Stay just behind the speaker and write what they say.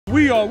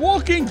We are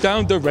walking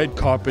down the red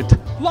carpet.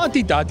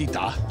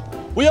 La-di-da-di-da.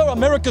 We are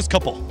America's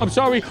couple. I'm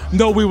sorry.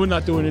 No, we will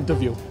not do an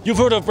interview. You've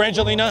heard of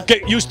Brangelina?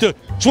 Get used to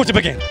Schwartzy and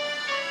Pagana.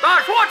 The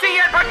Schwartzy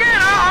and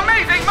Pagana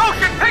Amazing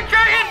Motion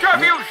Picture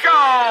Interview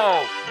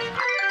Show!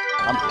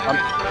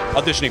 I'm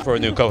auditioning for a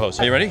new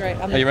co-host. Are you ready? Great,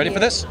 Are you ready for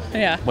this?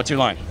 Yeah. What's your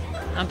line?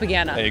 I'm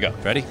Pagana. There you go.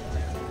 Ready?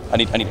 I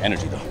need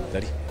energy though.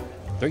 Ready?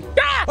 3.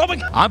 Ah! Oh my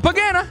God. I'm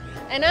Pagana.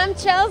 And I'm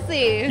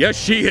Chelsea. Yes,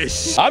 she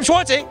is. I'm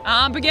Schwartzy.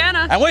 I'm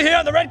Pagana. And we're here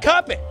on the red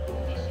carpet.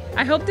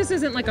 I hope this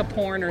isn't like a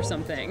porn or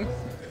something.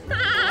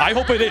 I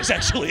hope it is,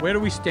 actually. Where do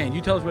we stand?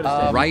 You tell us where to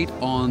stand. Right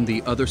on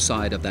the other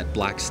side of that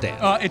black stand.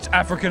 It's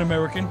African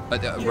American.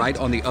 Right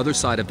on the other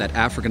side of that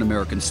African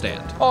American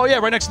stand. Oh yeah,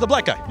 right next to the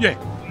black guy. Yeah.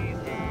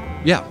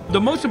 Yeah. The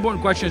most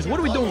important question is, what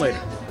are we doing later?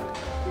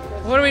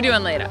 What are we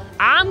doing later?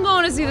 I'm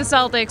going to see the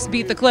Celtics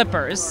beat the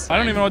Clippers. I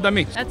don't even know what that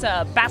means. That's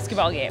a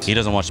basketball game. He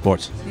doesn't watch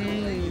sports.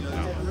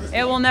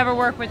 It will never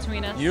work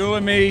between us. You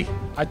and me.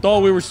 I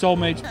thought we were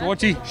soulmates.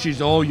 Schwartzy,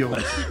 she's all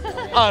yours.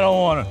 I don't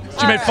want to.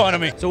 She made fun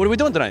of me. So what are we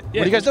doing tonight?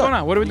 Yeah, what are you guys doing? What's going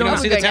on? What are we doing? You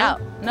want to see the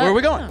town? No, Where are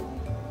we going?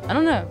 I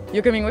don't know.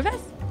 You're coming with us?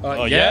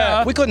 Oh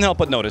yeah. We couldn't help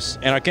but notice,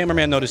 and our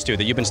cameraman noticed too,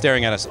 that you've been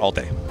staring at us all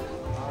day.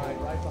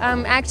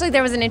 Actually,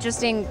 there was an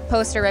interesting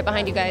poster right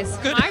behind you guys.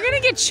 Am I going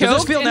to get this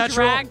choked feel and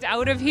natural? dragged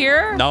out of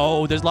here?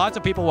 No, there's lots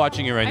of people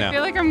watching you right now. I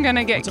feel like I'm going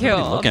to get What's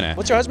everybody killed. looking at?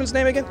 What's your husband's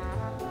name again?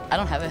 I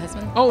don't have a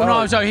husband. Oh, no,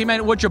 I'm sorry. He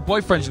meant, what's your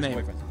boyfriend's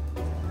name?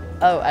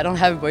 Oh, I don't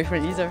have a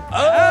boyfriend either.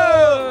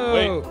 Oh!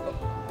 Wait.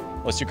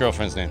 What's your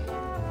girlfriend's name?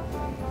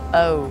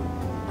 Oh.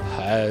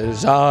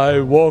 As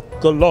I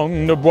walk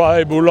along the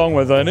bribe along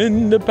with an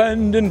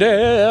independent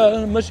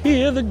air, must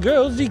hear the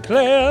girls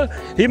declare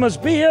he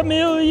must be a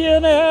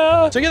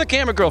millionaire. So you're the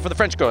camera girl for the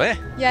French girl, eh?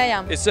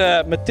 Yeah. It's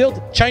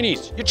Mathilde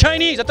Chinese. You're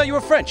Chinese. I thought you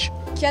were French.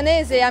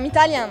 Chianese, I'm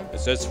Italian. It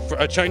says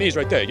Chinese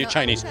right there. You're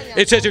Chinese. Italian.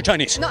 It says you're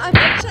Chinese. No, I'm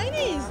not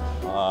Chinese.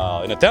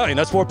 In Italian,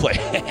 that's foreplay.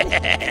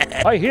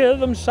 I hear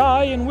them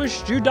sigh and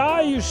wish you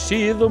die. You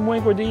see them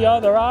wink with the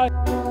other eye.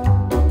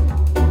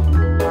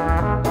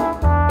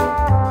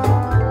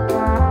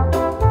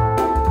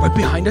 Right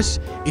behind us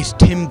is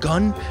Tim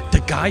Gunn,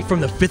 the guy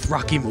from the 5th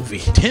Rocky movie.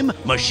 Tim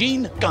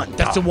Machine Gun.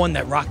 That's the one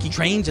that Rocky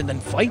trains and then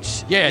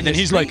fights. Yeah, and in then the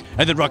he's street. like,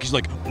 and then Rocky's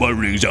like, my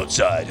ring's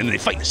outside, and then they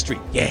fight in the street.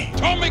 Yeah.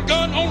 Tommy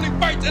Gunn only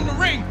fights in the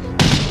ring.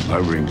 My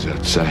ring's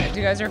outside.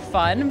 You guys are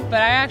fun, but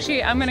I'm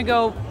going to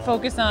go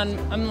focus on,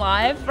 I'm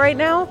live right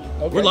now.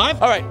 Okay. We're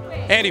live? All right,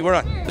 Andy, we're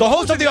on. The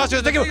host of the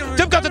Oscars,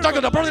 Tim got to talk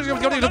about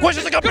the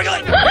questions that got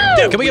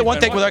Can we get one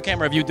take with our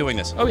camera of you doing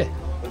this? Oh, yeah.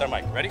 With our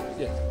mic. Ready?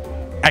 Yeah.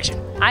 Action.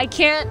 I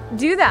can't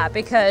do that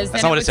because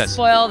That's then not what it it would says.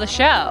 spoil the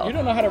show. You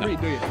don't know how to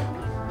read, do you?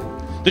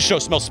 This show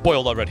smells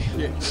spoiled already.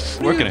 Yeah.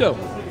 Working do? it.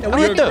 Yeah, what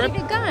do you do? I'm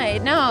a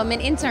guide. No, I'm an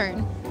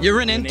intern. You're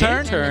an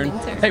intern?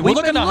 Hey, we're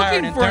looking to hire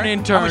an for an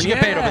intern. How much you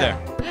get paid over there?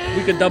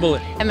 We could double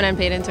it. I'm an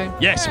unpaid intern.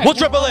 Yes, we'll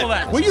triple it.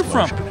 Where you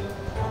from?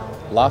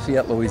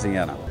 Lafayette,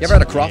 Louisiana. You ever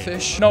had a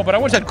crawfish? No, but I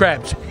once had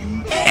crabs.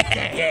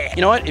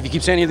 You know what? If you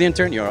keep saying you're the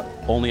intern, you're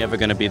only ever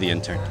going to be the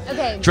intern.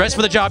 Okay. Dress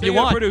for the job So you you're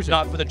a want, producer.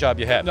 not for the job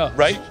you have. No.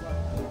 Right?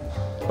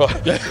 Well,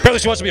 apparently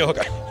she wants to be a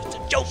hooker.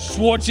 Joke.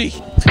 Schwartzy.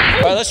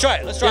 All right, let's try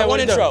it. Let's try one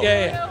intro.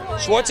 Yeah.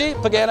 Schwartzy,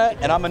 Pagana,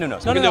 and I'm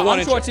Menounos. No, We can do one I'm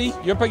intro.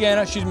 Schwartzy, you're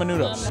Pagana, she's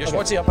Menounos. You're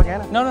Schwartzy, I'm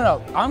Pagana?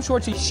 No. I'm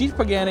Schwartzy, she's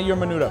Pagana, you're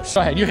Menounos.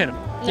 Go ahead, you hit him.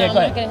 No, Yeah, I'm go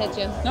not ahead. gonna hit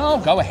you. No,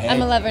 go ahead.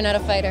 I'm a lover, not a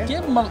fighter.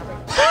 Give him a...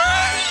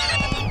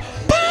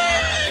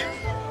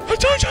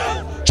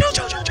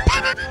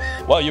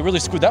 Well, you really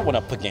screwed that one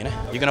up, Pagana.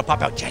 You're going to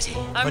pop out Jesse.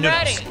 I'm Menounos.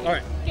 ready. All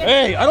right.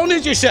 Hey, I don't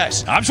need your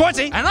sass. I'm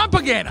Schwartzy. And I'm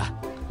Pagana.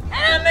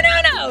 And I'm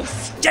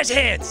Menounos. Jazz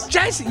hands.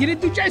 Jazz, you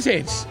didn't do jazz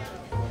hands.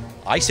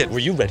 I said, were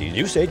you ready?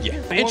 You said yeah.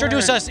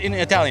 Introduce us in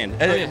Italian.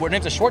 We're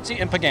named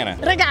Schwartzy and Pagana.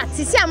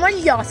 Ragazzi, siamo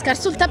agli Oscar,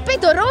 sul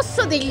tappeto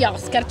rosso degli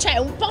Oscar, c'è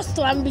un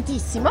posto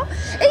ambitissimo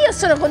e io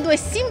sono con due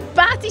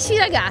simpatici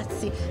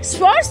ragazzi,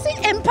 Schwartzy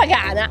and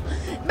Pagana.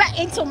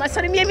 Beh, insomma,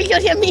 sono i miei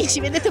migliori amici,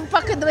 vedete un po'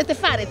 che dovete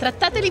fare,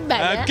 trattateli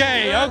bene.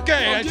 Okay.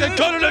 I said,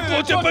 call it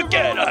Schwartzy and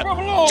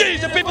Pagana.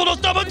 Jeez, the people don't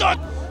stop and talk.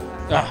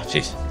 Ah,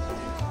 jeez.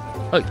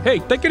 Hey,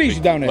 take it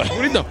easy down there. What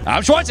are you doing?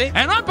 I'm Schwartzy.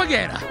 And I'm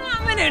Pagana.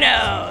 I'm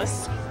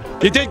Menounos.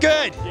 You did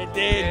good. You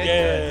did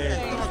good.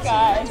 Thanks,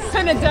 guys.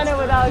 Couldn't have done it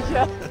without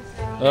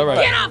you. All right.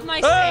 Get off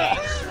my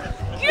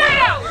stage.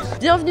 Get out.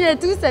 Bienvenue à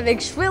tous avec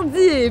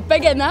Schwartzy et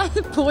Pagana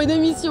pour une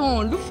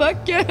émission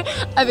loufoque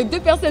avec deux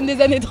personnes des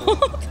années 30.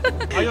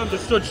 I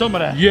understood some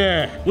of that.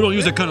 Yeah. We don't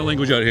use that kind of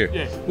language out here.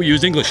 Yeah. We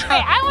use English.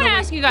 Hey, I want to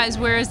ask you guys,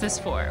 where is this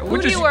for?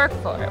 Who do you work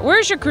for?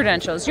 Where's your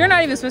credentials? You're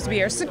not even supposed to be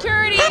here.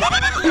 Security.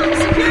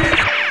 Security.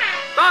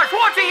 The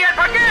Schwartzy and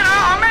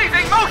Pagana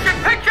Amazing Motion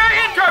Picture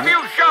Interview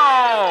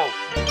Show!